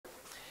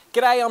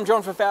G'day, I'm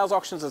John from Fowles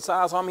Auctions and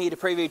Sales. I'm here to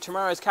preview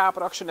tomorrow's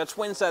carpet auction. It's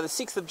Wednesday the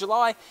 6th of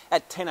July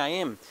at 10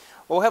 AM.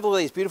 We'll have all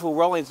these beautiful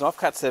roll-ins and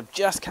offcuts that have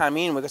just come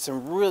in. We've got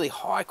some really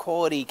high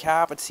quality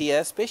carpets here,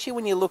 especially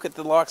when you look at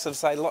the likes of,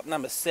 say, lot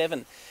number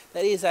 7.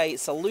 That is a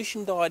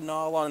solution dyed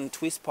nylon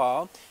twist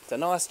pile. It's a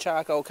nice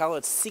charcoal colour.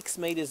 It's 6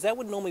 metres. That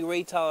would normally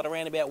retail at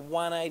around about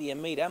 $180 a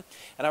metre.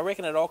 And I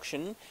reckon at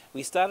auction,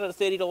 we started at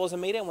 $30 a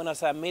metre. And when I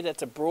say a metre,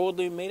 it's a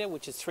broadloom metre,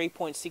 which is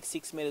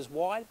 3.66 metres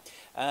wide.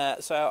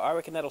 So I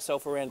reckon that'll sell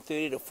for around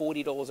 $30 to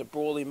 $40 a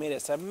broadloom metre.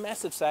 So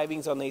massive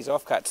savings on these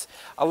offcuts.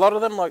 A lot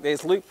of them, like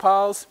these loop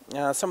piles,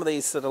 some of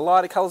these sort of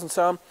lighter colours and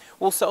so on,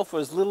 will sell for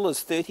as little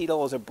as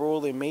 $30 a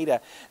broadloom metre.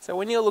 So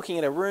when you're looking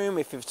at a room,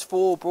 if it's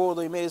 4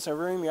 broadloom metres in a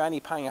room, you're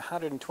only paying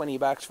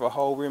 $120 for a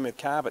whole room of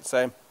carpet.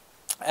 So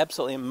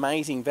absolutely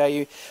amazing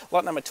value.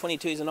 Lot number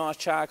 22 is a nice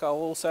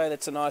charcoal also.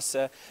 That's a nice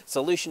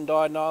solution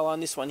dyed nylon.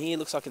 This one here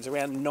looks like it's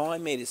around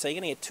 9 metres. So you're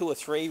going to get 2 or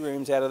 3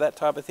 rooms out of that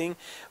type of thing.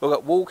 We've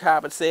got wool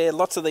carpets there.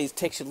 Lots of these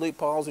textured loop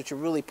piles which are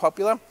really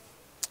popular.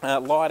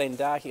 Light and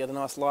dark, you got a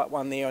nice light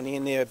one there on the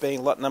end there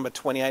being lot number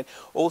 28,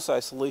 also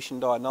solution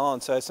dyed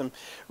nylon. So some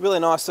really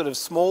nice sort of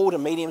small to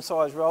medium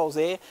sized rolls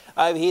there.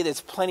 Over here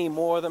there's plenty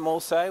more of them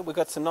also. We've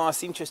got some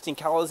nice interesting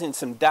colours in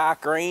some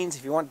dark greens.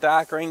 If you want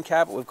dark green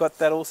carpet, we've got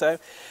that also.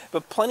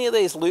 But plenty of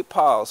these loop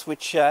piles,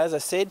 which as I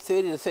said,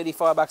 $30 to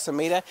 $35 a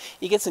metre.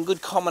 You get some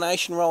good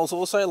combination rolls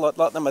also, like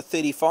lot number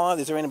 35.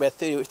 There's around about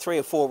 3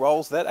 or 4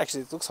 rolls of that.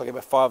 Actually it looks like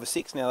about 5 or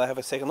 6 now. They have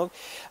a second look.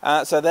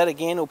 So that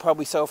again will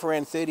probably sell for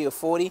around 30 or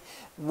 40.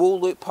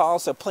 Wool loop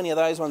piles, so plenty of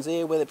those ones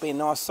there, whether it be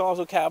nice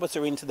sisal carpets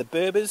or into the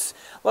Berbers.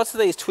 Lots of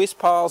these twist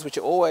piles, which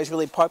are always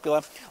really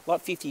popular.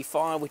 Lot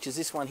 55, which is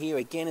this one here,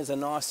 again is a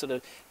nice sort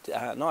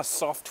of nice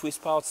soft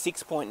twist pile,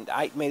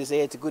 6.8 metres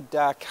there. It's a good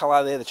dark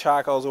colour there. The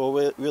charcoals are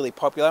all really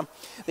popular.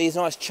 These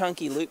nice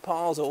chunky loop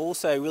piles are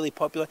also really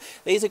popular.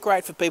 These are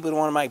great for people who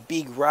want to make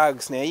big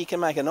rugs. Now you can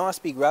make a nice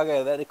big rug out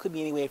of that. It could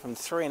be anywhere from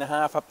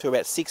 3.5 up to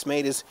about 6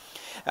 metres.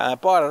 Buy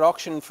it at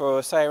auction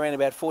for say around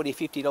about $40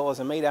 to $50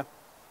 a metre.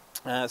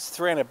 It's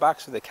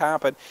 $300 for the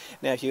carpet.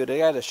 Now if you were to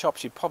go to the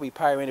shops, you'd probably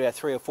pay around about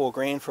 3 or 4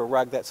 grand for a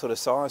rug that sort of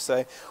size.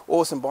 So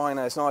awesome buying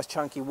those nice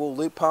chunky wool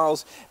loop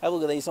piles. Have a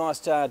look at these nice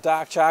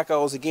dark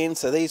charcoals again.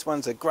 So these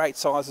ones are great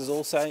sizes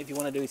also. If you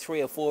want to do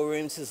 3 or 4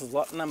 rooms, this is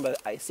lot number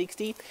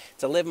 60.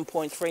 It's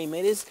 11.3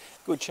 metres.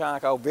 Good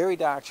charcoal, very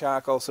dark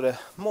charcoal, sort of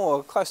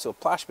more close to a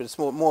plush, but it's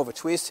more of a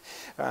twist.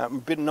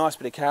 Nice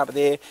bit of carpet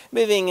there.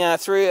 Moving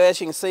through,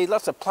 as you can see,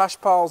 lots of plush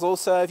piles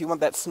also. If you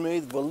want that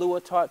smooth velour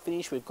type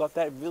finish, we've got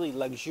that really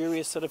luxurious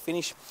sort of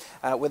finish,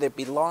 whether it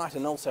be light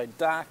and also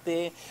dark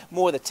there.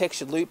 More of the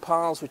textured loop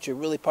piles, which are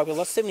really popular.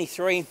 Lot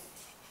 73.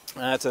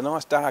 It's a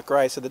nice dark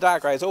grey, so the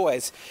dark grey is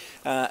always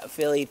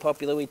fairly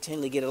popular. We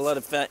tend to get a lot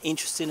of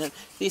interest in it.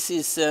 This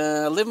is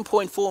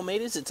 11.4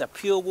 metres. It's a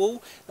pure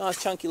wool,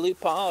 nice chunky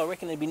loop pile. I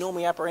reckon it'd be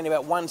normally up around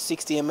about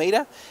 $160 a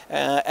metre.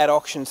 At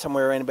auction,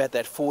 somewhere around about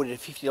that $40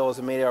 to $50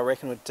 a metre. I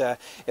reckon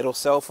it'll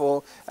sell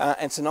for.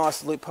 And it's a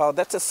nice loop pile.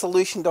 That's a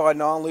solution dyed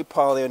nylon loop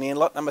pile there on the end.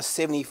 Lot number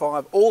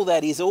 75. All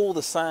that is all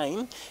the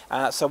same.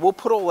 So we'll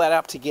put all that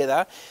up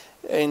together.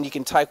 And you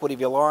can take whatever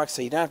you like,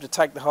 so you don't have to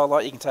take the whole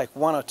lot. You can take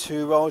 1 or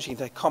 2 rolls, you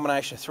can take a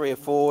combination of 3 or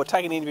 4,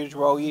 take an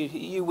individual roll,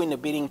 you win the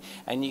bidding,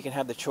 and you can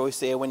have the choice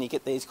there when you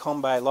get these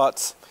combo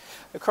lots.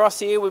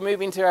 Across here we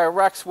move into our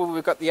rucks where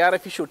we've got the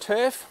artificial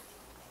turf.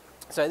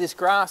 So this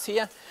grass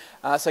here,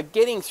 so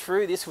getting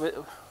through this,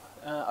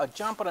 I'll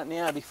jump on it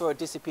now before it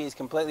disappears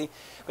completely,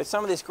 but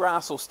some of this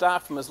grass will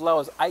start from as low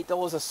as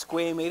 $8 a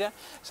square metre.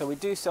 So we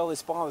do sell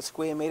this by the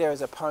square metre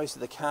as opposed to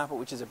the carpet,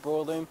 which is a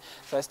broadloom.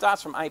 So it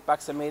starts from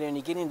 $8 a metre, and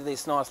you get into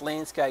this nice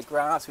landscape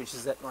grass, which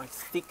is that like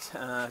thick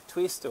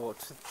twist or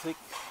thick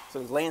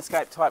sort of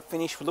landscape type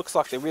finish. It looks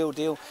like the real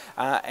deal,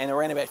 and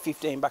around about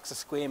 $15 a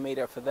square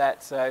metre for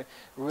that. So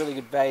really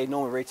good value.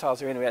 Normally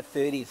retails around about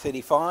 $30 to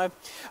 $35.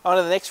 On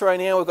to the next row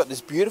now, we've got this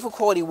beautiful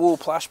quality wool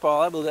plush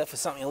pile. I'll do that for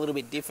something a little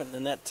bit different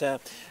than that.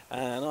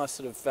 Nice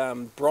sort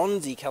of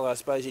bronzy colour, I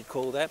suppose you'd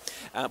call that.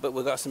 But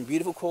we've got some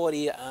beautiful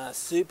quality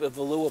super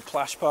velour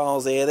plush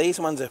piles there.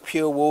 These ones are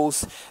pure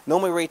wools,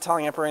 normally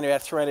retailing up around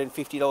about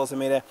 $350 a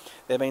metre.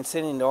 They've been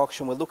sent into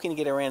auction. We're looking to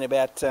get around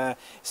about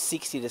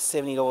 $60 to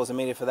 $70 a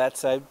metre for that.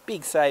 So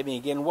big saving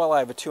again, well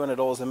over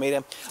 $200 a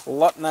metre.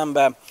 Lot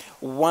number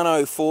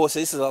 104, so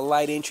this is a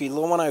late entry,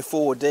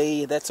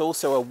 104D. That's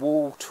also a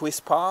wool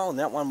twist pile, and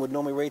that one would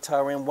normally retail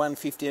around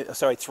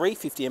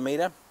 $350 a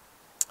metre.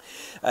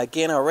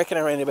 Again, I reckon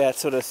around about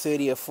sort of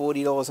 $30 or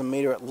 $40 a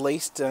metre at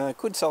least.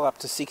 Could sell up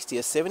to 60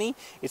 or 70.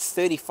 It's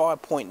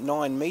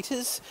 35.9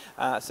 metres,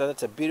 so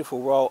that's a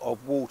beautiful roll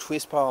of wool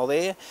twist pile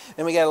there.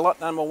 Then we go to lot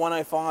number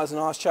 105, is a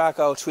nice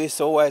charcoal twist,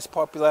 always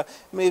popular.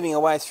 Moving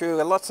away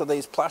through, lots of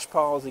these plush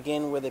piles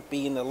again, whether it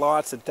be in the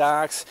lights or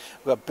darks.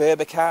 We've got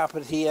Berber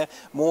carpet here,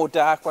 more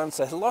dark ones,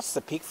 so lots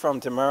to pick from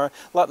tomorrow.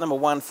 Lot number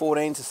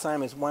 114 is the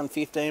same as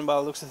 115 by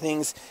the looks of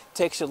things.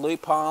 Textured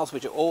loop piles,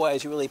 which are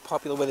always really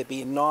popular, whether it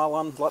be in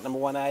nylon. Lot lot number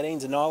 118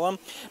 is a nylon,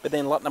 but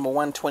then lot number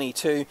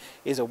 122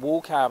 is a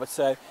wool carpet.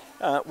 So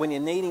when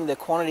you're needing the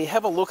quantity,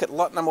 have a look at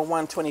lot number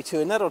 122,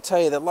 and that'll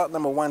tell you that lot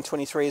number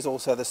 123 is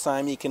also the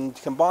same. You can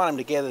combine them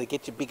together to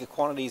get you bigger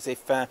quantities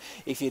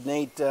if you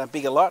need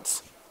bigger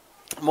lots.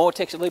 More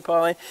textured loop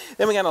piling.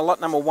 Then we're going to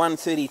lot number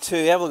 132.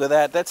 Have a look at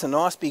that. That's a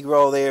nice big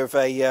roll there of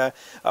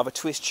a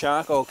twist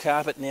charcoal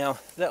carpet. Now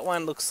that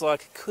one looks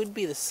like it could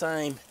be the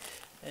same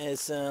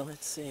as,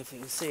 let's see if we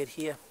can see it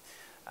here.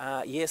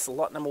 Yes,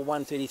 lot number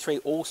 133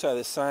 also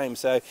the same.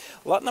 So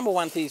lot number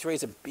 133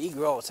 is a big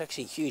roll. It's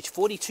actually huge,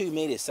 42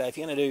 metres. So if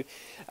you're going to do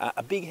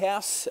a big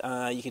house,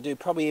 you can do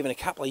probably even a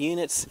couple of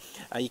units.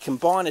 You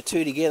combine the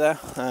two together,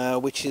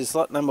 which is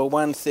lot number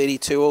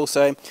 132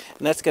 also, and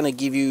that's going to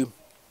give you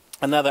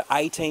another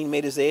 18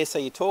 metres there, so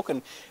you're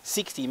talking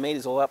 60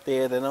 metres all up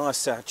there. The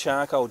nice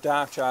charcoal,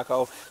 dark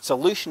charcoal,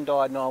 solution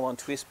dyed nylon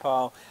twist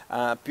pile,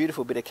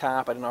 beautiful bit of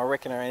carpet, and I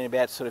reckon around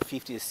about sort of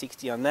 50 to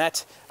 60 on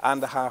that,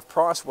 under half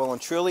price, well and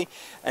truly.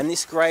 And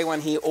this grey one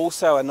here,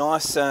 also a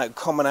nice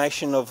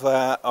combination of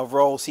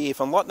rolls here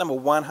from lot number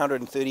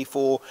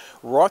 134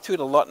 right through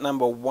to lot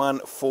number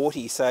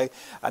 140. So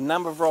a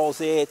number of rolls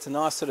there. It's a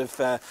nice sort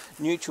of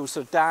neutral,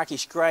 sort of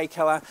darkish grey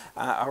colour.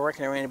 I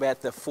reckon around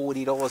about the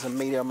 $40 a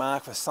metre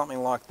mark for something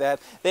like that.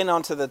 Then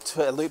onto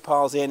the loop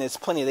piles there, and there's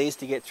plenty of these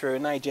to get through,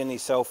 and they generally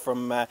sell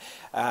from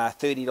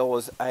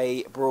 $30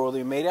 a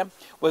broadloom metre.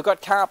 We've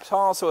got carpet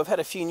tiles, so we've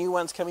had a few new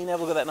ones come in. Have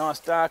a look at that nice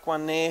dark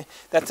one there.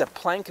 That's a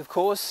plank, of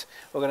course.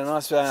 We've got a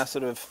nice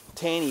sort of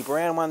tanny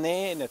brown one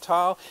there in the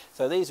tile.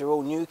 So these are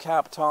all new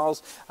carpet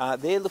tiles.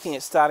 They're looking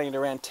at starting at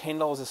around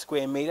 $10 a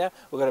square metre.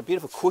 We've got a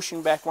beautiful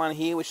cushion back one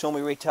here, which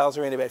normally retails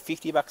around about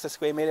 $50 a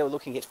square metre. We're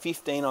looking at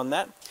 15 on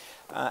that.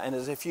 And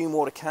there's a few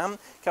more to come.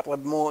 A couple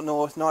of more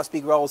nice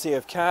big rolls here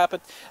of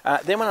carpet.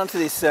 Then went on to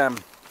this,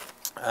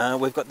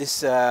 we've got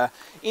this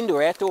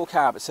indoor-outdoor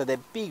carpet. So they're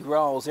big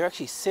rolls. They're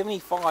actually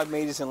 75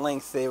 metres in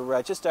length.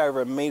 They're just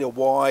over a metre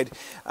wide.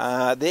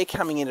 They're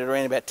coming in at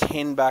around about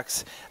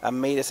 $10 a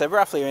metre, so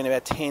roughly around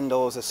about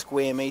 $10 a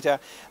square metre.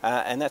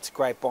 And that's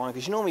great buying,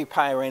 because you normally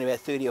pay around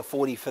about 30 or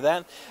 40 for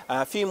that.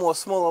 A few more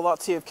smaller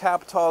lots here of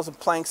carpet tiles and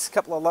planks. A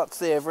couple of lots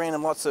there of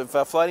random lots of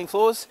floating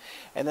floors.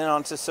 And then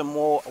on to some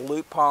more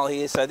loop pile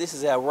here. So this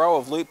is our row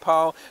of loop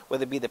pile,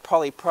 whether it be the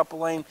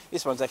polypropylene.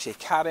 This one's actually a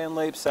cut-down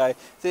loop, so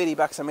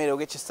 $30 a metre will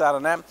get you started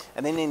on that.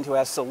 And then into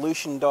our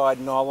solution dyed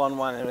nylon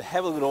one, and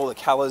have a look at all the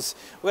colours.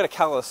 We've got a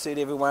colour to suit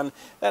everyone.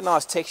 That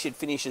nice textured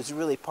finish is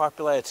really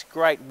popular. It's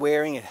great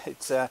wearing.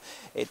 It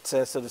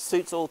sort of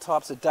suits all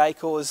types of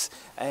decors,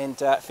 and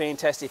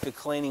fantastic for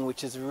cleaning,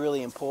 which is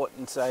really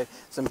important. So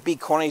some big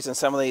quantities on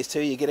some of these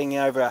too. You're getting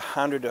over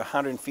 100 to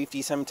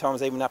 150,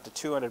 sometimes even up to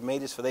 200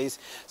 metres for these.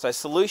 So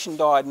solution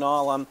dyed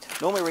nylon,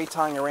 normally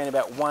retailing around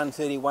about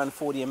 130,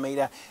 140 a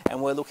metre,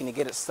 and we're looking to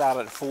get it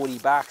started at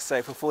 $40.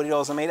 So for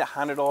 $40 a metre,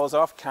 $100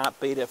 off, can't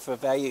beat it for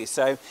value.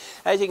 So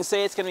as you can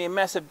see, it's going to be a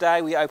massive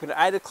day. We open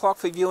at 8 o'clock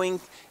for viewing.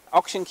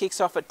 Auction kicks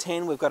off at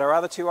 10. We've got our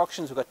other two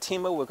auctions. We've got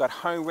timber, we've got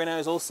home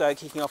renos also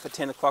kicking off at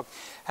 10 o'clock.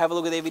 Have a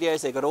look at their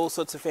videos. They've got all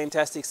sorts of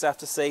fantastic stuff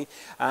to see.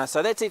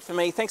 So that's it for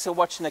me. Thanks for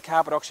watching the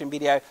carpet auction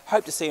video.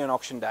 Hope to see you on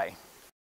auction day.